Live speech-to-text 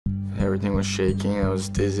Everything was shaking, I was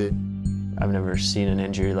dizzy. I've never seen an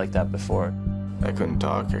injury like that before. I couldn't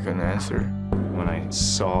talk, I couldn't answer. When I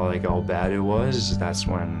saw like how bad it was, that's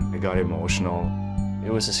when I got emotional.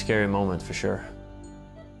 It was a scary moment for sure.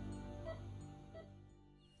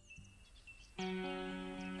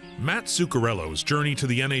 Mats Zuccarello's journey to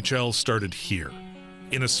the NHL started here,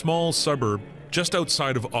 in a small suburb just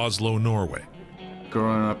outside of Oslo, Norway.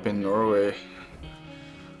 Growing up in Norway,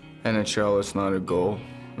 NHL is not a goal.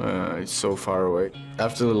 It's so far away.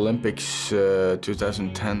 After the Olympics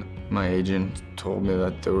 2010, my agent told me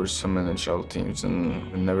that there were some NHL teams,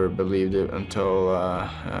 and I never believed it until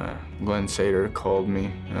Glenn Sader called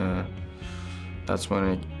me. That's when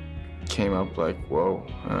it came up like, whoa,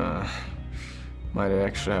 might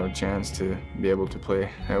actually have a chance to be able to play.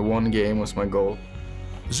 One game was my goal.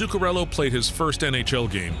 Zuccarello played his first NHL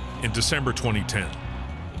game in December 2010.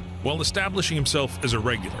 While establishing himself as a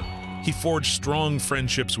regular, he forged strong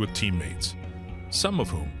friendships with teammates, some of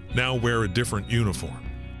whom now wear a different uniform.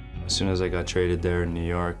 As soon as I got traded there in New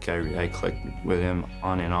York, I clicked with him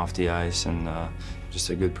on and off the ice, and just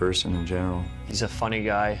a good person in general. He's a funny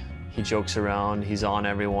guy. He jokes around, he's on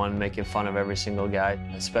everyone, making fun of every single guy.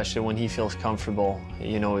 Especially when he feels comfortable,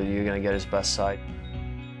 you know you're gonna get his best side.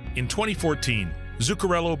 In 2014,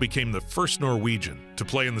 Zuccarello became the first Norwegian to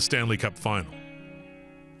play in the Stanley Cup final.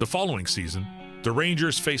 The following season, the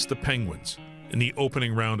Rangers faced the Penguins in the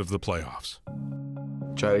opening round of the playoffs.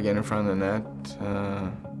 Tried to get in front of the net,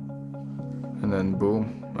 and then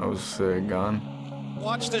boom, I was gone.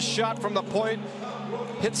 Watch this shot from the point.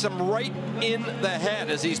 Hits him right in the head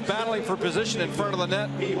as he's battling for position in front of the net.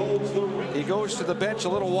 He goes to the bench a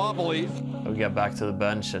little wobbly. We got back to the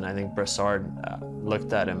bench, and I think Brassard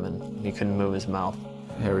looked at him, and he couldn't move his mouth.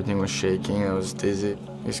 Everything was shaking, I was dizzy.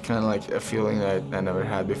 It's kind of like a feeling that I never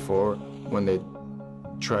had before. When they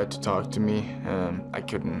tried to talk to me, I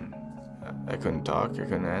couldn't talk, I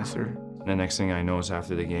couldn't answer. The next thing I know is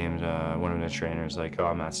after the game, one of the trainers like,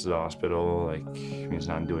 oh, Mats is at the hospital, like, he's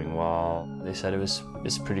not doing well. They said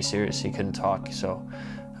it's pretty serious, he couldn't talk, so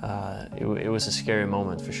it was a scary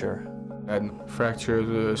moment for sure. I had fractured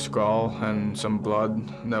the skull and some blood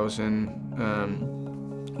that was in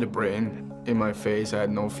the brain. In my face, I had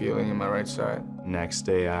no feeling in my right side. Next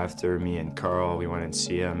day after, me and Carl, we went and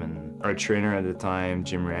see him, and our trainer at the time,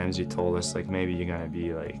 Jim Ramsey, told us like maybe you're gonna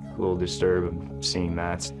be like a little disturbed seeing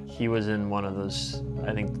Mats. He was in one of those,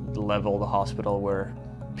 I think, level of the hospital where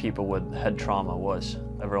people with head trauma was.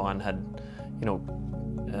 Everyone had, you know,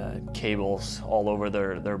 cables all over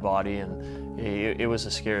their body, and it was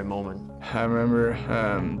a scary moment. I remember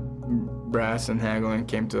Brass and Hagelin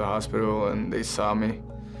came to the hospital and they saw me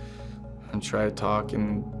and tried to talk,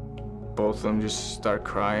 and both of them just start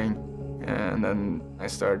crying, and then I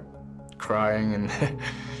start crying, and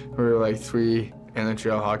we were like three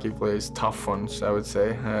NHL hockey players, tough ones, I would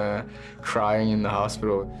say, crying in the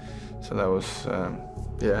hospital. So that was,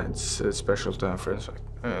 yeah, it's special to have friends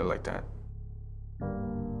like that.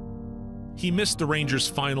 He missed the Rangers'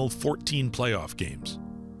 final 14 playoff games,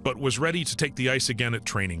 but was ready to take the ice again at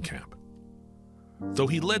training camp. Though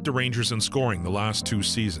he led the Rangers in scoring the last 2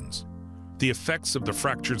 seasons, the effects of the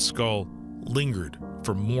fractured skull lingered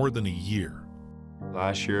for more than a year.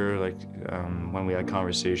 Last year, like when we had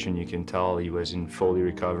conversation, you can tell he wasn't fully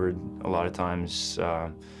recovered. A lot of times,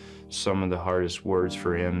 some of the hardest words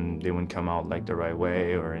for him, they wouldn't come out like the right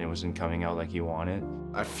way, or it wasn't coming out like he wanted.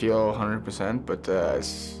 I feel 100%, but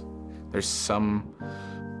there's some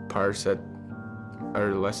parts that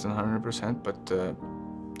are less than 100%, but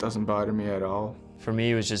doesn't bother me at all. For me,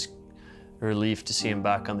 it was just a relief to see him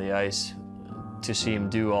back on the ice, to see him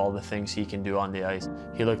do all the things he can do on the ice.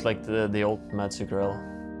 He looked like the old Mats Zuccarello.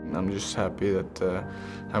 I'm just happy that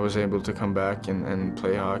I was able to come back and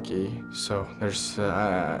play hockey, so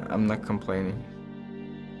I'm not complaining.